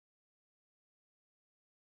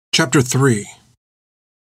Chapter 3.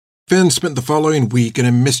 Finn spent the following week in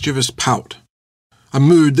a mischievous pout, a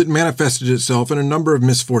mood that manifested itself in a number of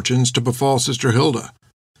misfortunes to befall Sister Hilda.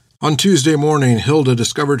 On Tuesday morning, Hilda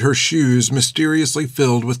discovered her shoes mysteriously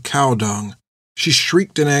filled with cow dung. She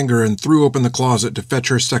shrieked in anger and threw open the closet to fetch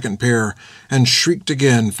her second pair, and shrieked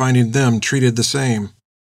again, finding them treated the same.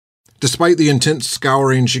 Despite the intense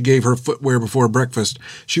scouring she gave her footwear before breakfast,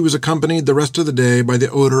 she was accompanied the rest of the day by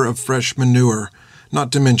the odor of fresh manure, not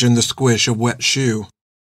to mention the squish of wet shoe.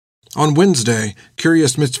 On Wednesday,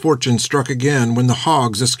 curious misfortune struck again when the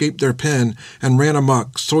hogs escaped their pen and ran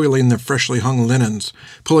amok, soiling the freshly hung linens,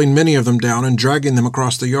 pulling many of them down and dragging them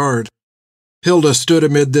across the yard. Hilda stood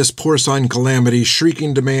amid this porcine calamity,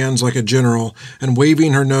 shrieking demands like a general, and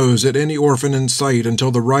waving her nose at any orphan in sight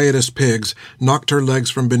until the riotous pigs knocked her legs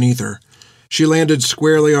from beneath her. She landed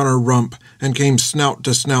squarely on her rump and came snout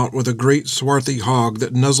to snout with a great swarthy hog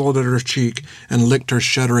that nuzzled at her cheek and licked her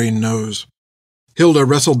shuddering nose. Hilda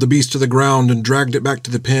wrestled the beast to the ground and dragged it back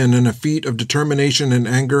to the pen in a feat of determination and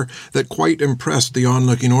anger that quite impressed the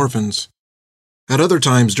onlooking orphans. At other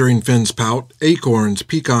times during Finn's pout, acorns,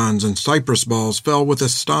 pecans, and cypress balls fell with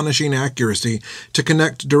astonishing accuracy to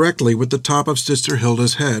connect directly with the top of Sister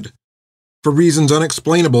Hilda's head. For reasons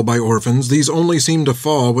unexplainable by orphans, these only seemed to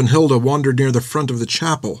fall when Hilda wandered near the front of the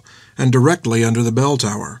chapel and directly under the bell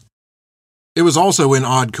tower. It was also an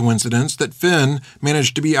odd coincidence that Finn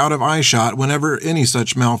managed to be out of eyeshot whenever any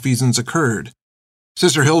such malfeasance occurred.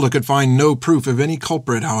 Sister Hilda could find no proof of any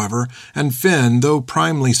culprit, however, and Finn, though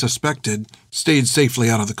primely suspected, stayed safely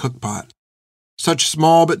out of the cookpot. Such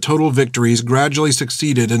small but total victories gradually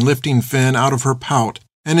succeeded in lifting Finn out of her pout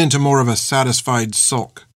and into more of a satisfied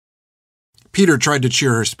sulk. Peter tried to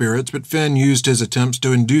cheer her spirits, but Finn used his attempts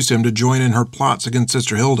to induce him to join in her plots against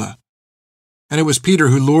Sister Hilda. And it was Peter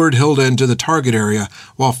who lured Hilda into the target area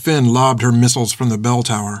while Finn lobbed her missiles from the bell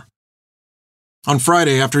tower. On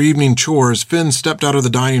Friday, after evening chores, Finn stepped out of the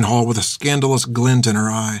dining hall with a scandalous glint in her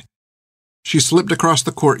eye. She slipped across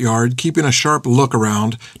the courtyard, keeping a sharp look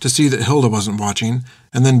around to see that Hilda wasn't watching,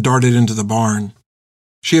 and then darted into the barn.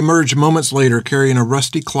 She emerged moments later carrying a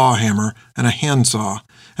rusty claw hammer and a handsaw,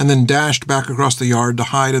 and then dashed back across the yard to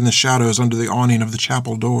hide in the shadows under the awning of the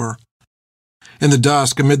chapel door. In the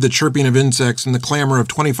dusk, amid the chirping of insects and the clamor of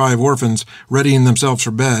 25 orphans readying themselves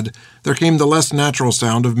for bed, there came the less natural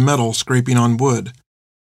sound of metal scraping on wood.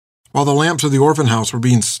 While the lamps of the orphan house were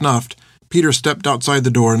being snuffed, Peter stepped outside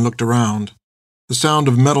the door and looked around. The sound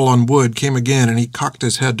of metal on wood came again, and he cocked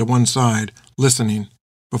his head to one side, listening,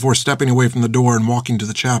 before stepping away from the door and walking to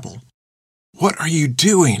the chapel. "What are you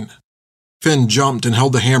doing?" Finn jumped and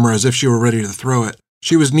held the hammer as if she were ready to throw it.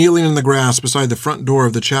 She was kneeling in the grass beside the front door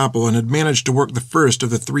of the chapel and had managed to work the first of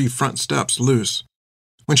the 3 front steps loose.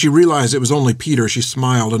 When she realized it was only Peter, she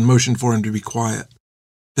smiled and motioned for him to be quiet.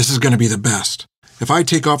 "This is going to be the best. If I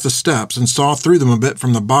take off the steps and saw through them a bit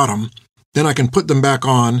from the bottom, then I can put them back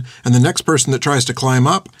on, and the next person that tries to climb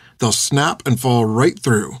up, they'll snap and fall right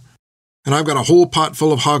through. And I've got a whole pot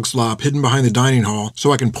full of hog slop hidden behind the dining hall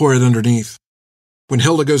so I can pour it underneath. When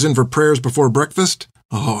Hilda goes in for prayers before breakfast,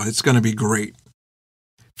 it's going to be great."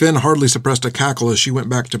 Finn hardly suppressed a cackle as she went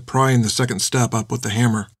back to prying the second step up with the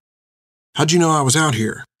hammer. "How'd you know I was out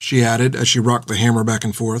here?" she added as she rocked the hammer back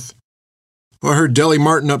and forth. "Well, I heard Deli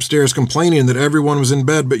Martin upstairs complaining that everyone was in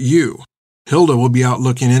bed but you. Hilda will be out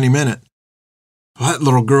looking any minute. Well, that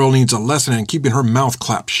little girl needs a lesson in keeping her mouth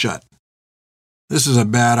clapped shut." "This is a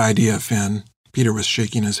bad idea, Finn." Peter was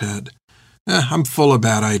shaking his head. I'm full of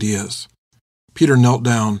bad ideas." Peter knelt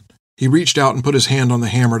down. He reached out and put his hand on the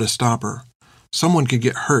hammer to stop her. Someone could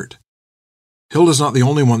get hurt. Hilda's not the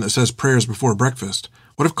only one that says prayers before breakfast.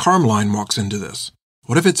 What if Carmeline walks into this?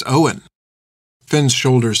 What if it's Owen? Finn's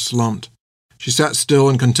shoulders slumped. She sat still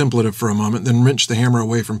and contemplative for a moment, then wrenched the hammer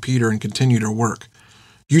away from Peter and continued her work.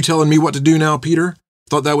 "You telling me what to do now, Peter?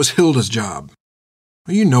 Thought that was Hilda's job."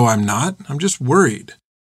 "Well, you know I'm not. I'm just worried."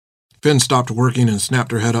 Finn stopped working and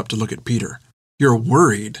snapped her head up to look at Peter. "You're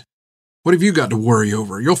worried? What have you got to worry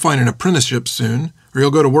over? You'll find an apprenticeship soon, or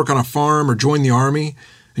you'll go to work on a farm or join the army,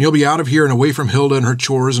 and you'll be out of here and away from Hilda and her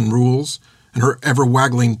chores and rules, and her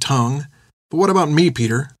ever-waggling tongue. But what about me,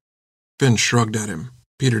 Peter?" Finn shrugged at him.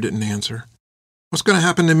 Peter didn't answer. "What's going to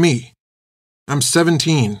happen to me? I'm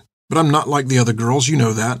 17, but I'm not like the other girls, you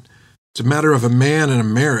know that. It's a matter of a man and a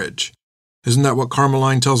marriage. Isn't that what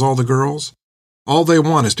Carmeline tells all the girls? All they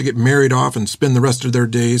want is to get married off and spend the rest of their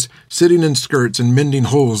days sitting in skirts and mending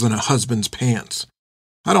holes in a husband's pants.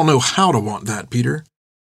 I don't know how to want that, Peter."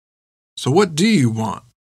 "So what do you want?"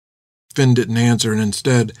 Finn didn't answer and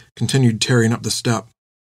instead continued tearing up the step.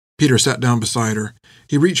 Peter sat down beside her.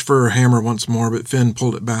 He reached for her hammer once more, but Finn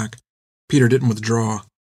pulled it back. Peter didn't withdraw.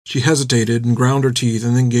 She hesitated and ground her teeth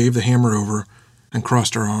and then gave the hammer over and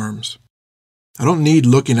crossed her arms. "I don't need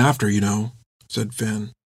looking after, you know," said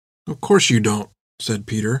Finn. "Of course you don't," said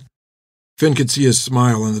Peter. Finn could see his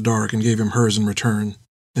smile in the dark and gave him hers in return.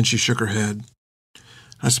 Then she shook her head.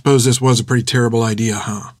 "I suppose this was a pretty terrible idea,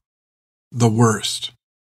 huh?" "The worst."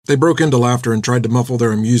 They broke into laughter and tried to muffle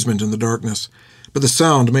their amusement in the darkness, but the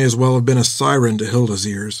sound may as well have been a siren to Hilda's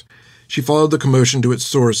ears. She followed the commotion to its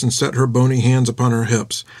source and set her bony hands upon her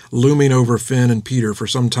hips, looming over Finn and Peter for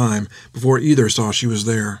some time before either saw she was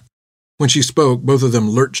there. When she spoke, both of them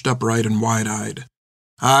lurched upright and wide-eyed.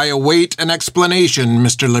 "I await an explanation,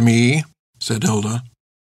 Mr. Lemmy," said Hilda.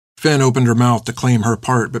 Finn opened her mouth to claim her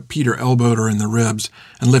part, but Peter elbowed her in the ribs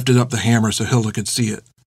and lifted up the hammer so Hilda could see it.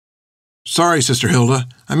 "Sorry, Sister Hilda.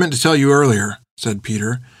 I meant to tell you earlier," said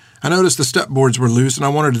Peter. "I noticed the step boards were loose and I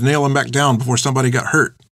wanted to nail them back down before somebody got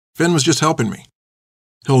hurt. Finn was just helping me."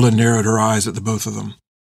 Hilda narrowed her eyes at the both of them.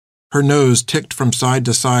 Her nose ticked from side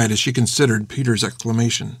to side as she considered Peter's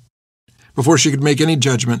exclamation. Before she could make any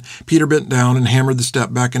judgment, Peter bent down and hammered the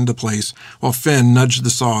step back into place, while Finn nudged the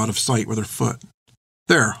saw out of sight with her foot.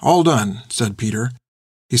 "There, all done," said Peter.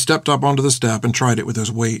 He stepped up onto the step and tried it with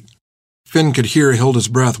his weight. Finn could hear Hilda's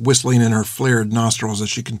breath whistling in her flared nostrils as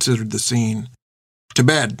she considered the scene. "To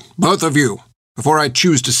bed, both of you, before I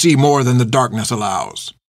choose to see more than the darkness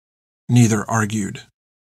allows." Neither argued.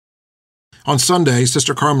 On Sunday,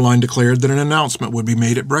 Sister Carmeline declared that an announcement would be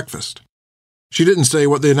made at breakfast. She didn't say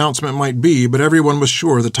what the announcement might be, but everyone was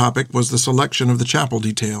sure the topic was the selection of the chapel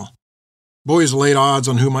detail. Boys laid odds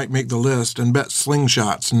on who might make the list and bet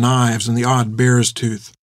slingshots, knives, and the odd bear's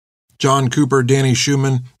tooth. John Cooper, Danny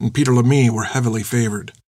Schumann, and Peter Lemmy were heavily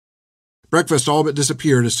favored. Breakfast all but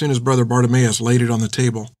disappeared as soon as Brother Bartimaeus laid it on the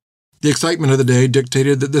table. The excitement of the day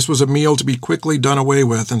dictated that this was a meal to be quickly done away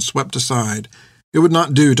with and swept aside. It would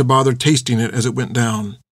not do to bother tasting it as it went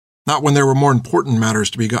down, not when there were more important matters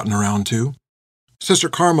to be gotten around to. Sister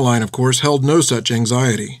Carmeline, of course, held no such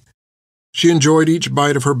anxiety. She enjoyed each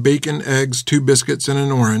bite of her bacon, eggs, 2 biscuits, and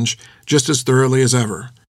an orange just as thoroughly as ever.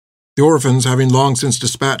 The orphans, having long since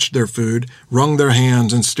dispatched their food, wrung their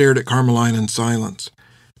hands and stared at Carmeline in silence.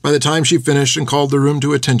 By the time she finished and called the room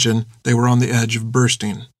to attention, they were on the edge of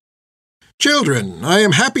bursting. "Children, I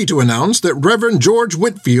am happy to announce that Reverend George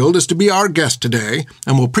Whitfield is to be our guest today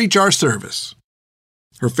and will preach our service."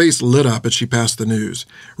 Her face lit up as she passed the news.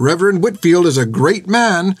 "Reverend Whitfield is a great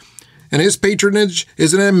man, and his patronage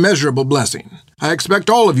is an immeasurable blessing. I expect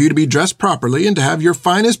all of you to be dressed properly and to have your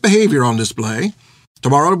finest behavior on display.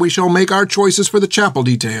 Tomorrow we shall make our choices for the chapel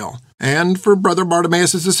detail, and for Brother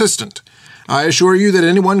Bartimaeus' assistant. I assure you that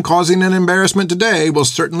anyone causing an embarrassment today will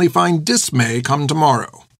certainly find dismay come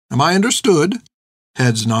tomorrow. Am I understood?"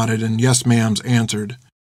 Heads nodded and yes ma'ams answered.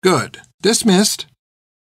 "Good. Dismissed."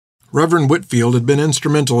 Reverend Whitfield had been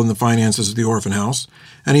instrumental in the finances of the orphan house,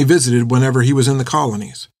 and he visited whenever he was in the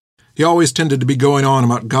colonies. He always tended to be going on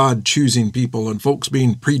about God choosing people and folks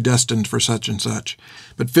being predestined for such and such,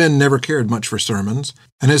 but Finn never cared much for sermons,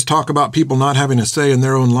 and his talk about people not having a say in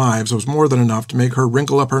their own lives was more than enough to make her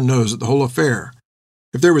wrinkle up her nose at the whole affair.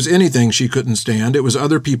 If there was anything she couldn't stand, it was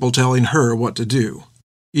other people telling her what to do,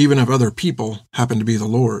 even if other people happened to be the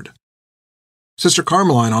Lord. Sister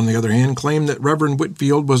Carmeline, on the other hand, claimed that Reverend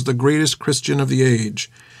Whitfield was the greatest Christian of the age,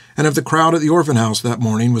 and if the crowd at the orphan house that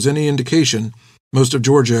morning was any indication, most of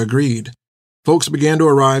Georgia agreed. Folks began to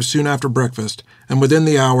arrive soon after breakfast, and within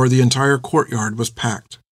the hour the entire courtyard was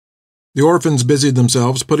packed. The orphans busied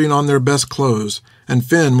themselves putting on their best clothes, and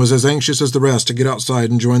Finn was as anxious as the rest to get outside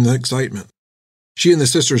and join the excitement. She and the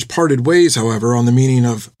sisters parted ways, however, on the meaning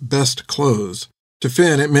of best clothes. To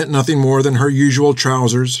Finn, it meant nothing more than her usual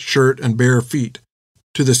trousers, shirt, and bare feet.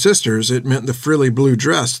 To the sisters, it meant the frilly blue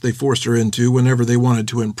dress they forced her into whenever they wanted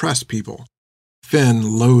to impress people.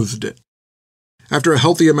 Finn loathed it. After a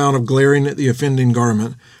healthy amount of glaring at the offending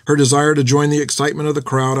garment, her desire to join the excitement of the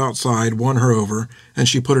crowd outside won her over, and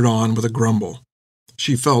she put it on with a grumble.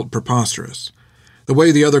 She felt preposterous. The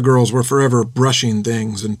way the other girls were forever brushing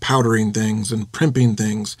things and powdering things and primping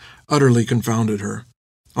things utterly confounded her.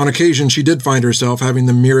 On occasion she did find herself having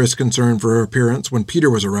the merest concern for her appearance when Peter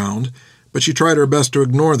was around, but she tried her best to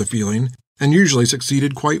ignore the feeling, and usually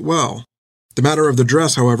succeeded quite well. The matter of the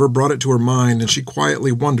dress, however, brought it to her mind, and she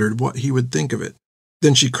quietly wondered what he would think of it.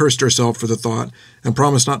 Then she cursed herself for the thought, and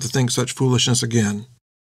promised not to think such foolishness again.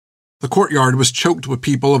 The courtyard was choked with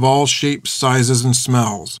people of all shapes, sizes, and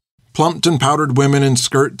smells. Plumped and powdered women in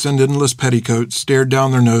skirts and endless petticoats stared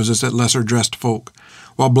down their noses at lesser-dressed folk,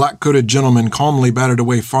 while black-coated gentlemen calmly batted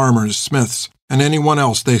away farmers, smiths, and anyone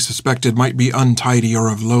else they suspected might be untidy or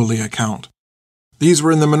of lowly account. These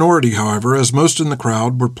were in the minority, however, as most in the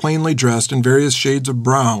crowd were plainly dressed in various shades of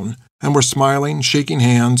brown and were smiling, shaking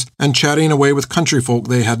hands, and chatting away with country folk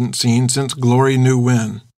they hadn't seen since glory knew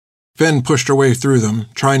when. Finn pushed her way through them,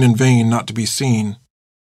 trying in vain not to be seen.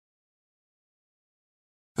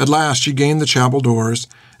 At last she gained the chapel doors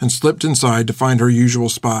and slipped inside to find her usual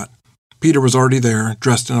spot. Peter was already there,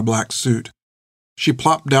 dressed in a black suit. She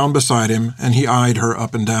plopped down beside him, and he eyed her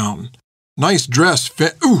up and down. "Nice dress,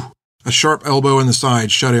 Finn." "Ooh!" A sharp elbow in the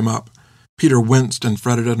side shut him up. Peter winced and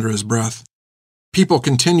fretted under his breath. People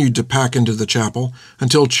continued to pack into the chapel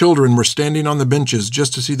until children were standing on the benches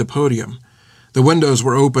just to see the podium. The windows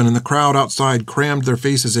were open and the crowd outside crammed their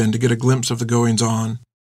faces in to get a glimpse of the goings-on.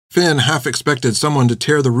 Finn half expected someone to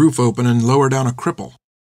tear the roof open and lower down a cripple.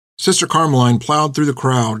 Sister Carmeline plowed through the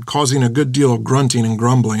crowd, causing a good deal of grunting and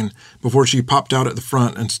grumbling before she popped out at the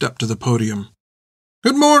front and stepped to the podium.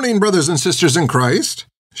 "Good morning, brothers and sisters in Christ,"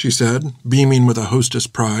 she said, beaming with a hostess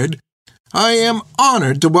pride. "I am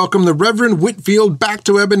honored to welcome the Reverend Whitfield back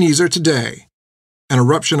to Ebenezer today." An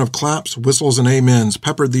eruption of claps, whistles, and amens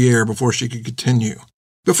peppered the air before she could continue.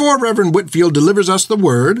 "Before Reverend Whitfield delivers us the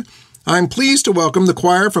word, I am pleased to welcome the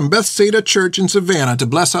choir from Bethsaida Church in Savannah to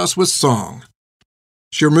bless us with song."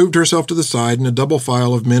 She removed herself to the side, and a double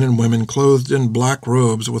file of men and women clothed in black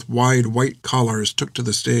robes with wide white collars took to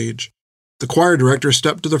the stage. The choir director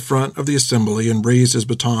stepped to the front of the assembly and raised his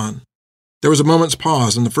baton. There was a moment's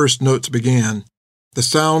pause, and the first notes began. The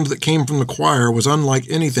sound that came from the choir was unlike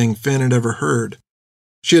anything Finn had ever heard.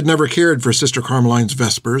 She had never cared for Sister Carmeline's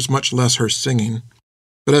vespers, much less her singing.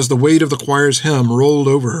 But as the weight of the choir's hymn rolled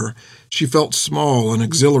over her, she felt small and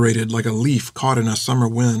exhilarated like a leaf caught in a summer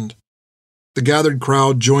wind. The gathered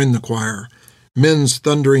crowd joined the choir. Men's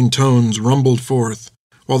thundering tones rumbled forth,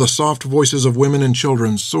 while the soft voices of women and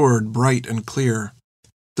children soared bright and clear.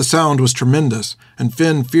 The sound was tremendous, and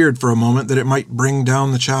Finn feared for a moment that it might bring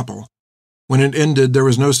down the chapel. When it ended, there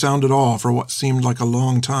was no sound at all for what seemed like a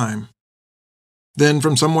long time. Then,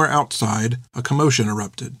 from somewhere outside, a commotion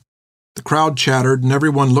erupted. The crowd chattered, and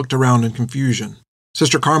everyone looked around in confusion.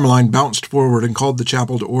 Sister Carmeline bounced forward and called the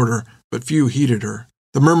chapel to order, but few heeded her.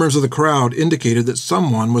 The murmurs of the crowd indicated that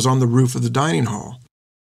someone was on the roof of the dining hall.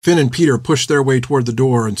 Finn and Peter pushed their way toward the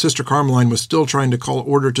door, and Sister Carmeline was still trying to call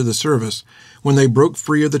order to the service when they broke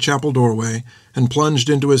free of the chapel doorway and plunged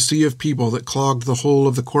into a sea of people that clogged the whole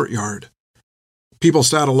of the courtyard. People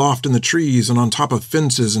sat aloft in the trees and on top of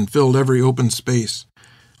fences and filled every open space.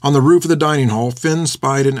 On the roof of the dining hall, Finn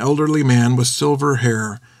spied an elderly man with silver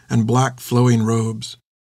hair and black flowing robes.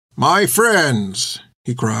 "My friends,"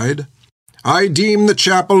 he cried, "I deem the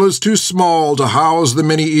chapel is too small to house the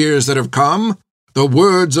many ears that have come. The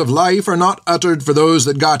words of life are not uttered for those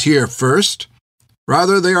that got here first.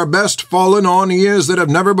 Rather, they are best fallen on ears that have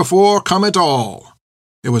never before come at all."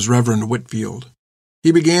 It was Reverend Whitfield.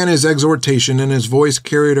 He began his exhortation, and his voice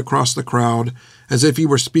carried across the crowd as if he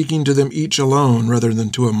were speaking to them each alone rather than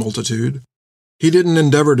to a multitude. He didn't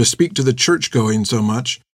endeavor to speak to the church-going so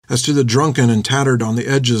much as to the drunken and tattered on the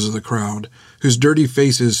edges of the crowd, whose dirty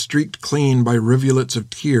faces, streaked clean by rivulets of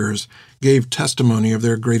tears, gave testimony of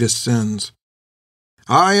their greatest sins.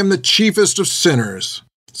 "I am the chiefest of sinners,"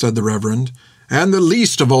 said the Reverend, "and the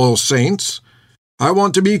least of all saints. I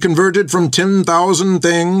want to be converted from 10,000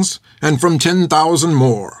 things and from 10,000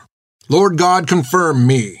 more. Lord God, confirm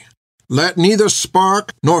me. Let neither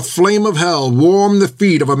spark nor flame of hell warm the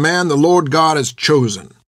feet of a man the Lord God has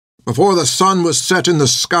chosen. Before the sun was set in the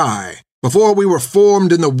sky, before we were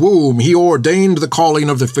formed in the womb, he ordained the calling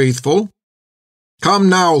of the faithful. Come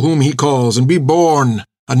now whom he calls, and be born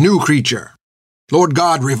a new creature. Lord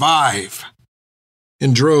God, revive."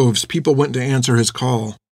 In droves, people went to answer his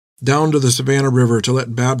call, down to the Savannah River to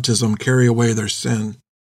let baptism carry away their sin.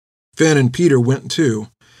 Finn and Peter went too,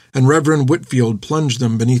 and Reverend Whitfield plunged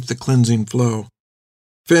them beneath the cleansing flow.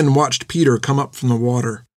 Finn watched Peter come up from the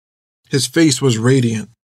water. His face was radiant,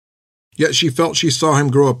 yet she felt she saw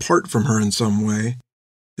him grow apart from her in some way.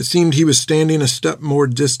 It seemed he was standing a step more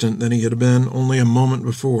distant than he had been only a moment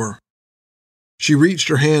before. She reached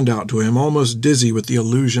her hand out to him, almost dizzy with the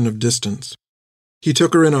illusion of distance. He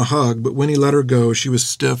took her in a hug, but when he let her go, she was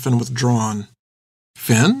stiff and withdrawn.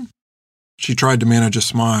 "Finn?" She tried to manage a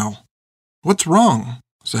smile. "What's wrong?"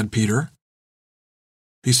 said Peter.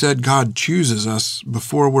 "He said God chooses us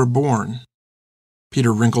before we're born."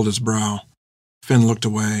 Peter wrinkled his brow. Finn looked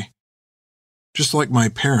away. "Just like my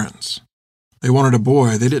parents. They wanted a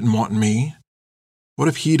boy, they didn't want me. What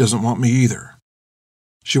if he doesn't want me either?"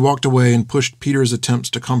 She walked away and pushed Peter's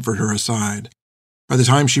attempts to comfort her aside. By the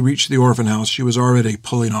time she reached the orphan house, she was already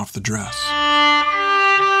pulling off the dress.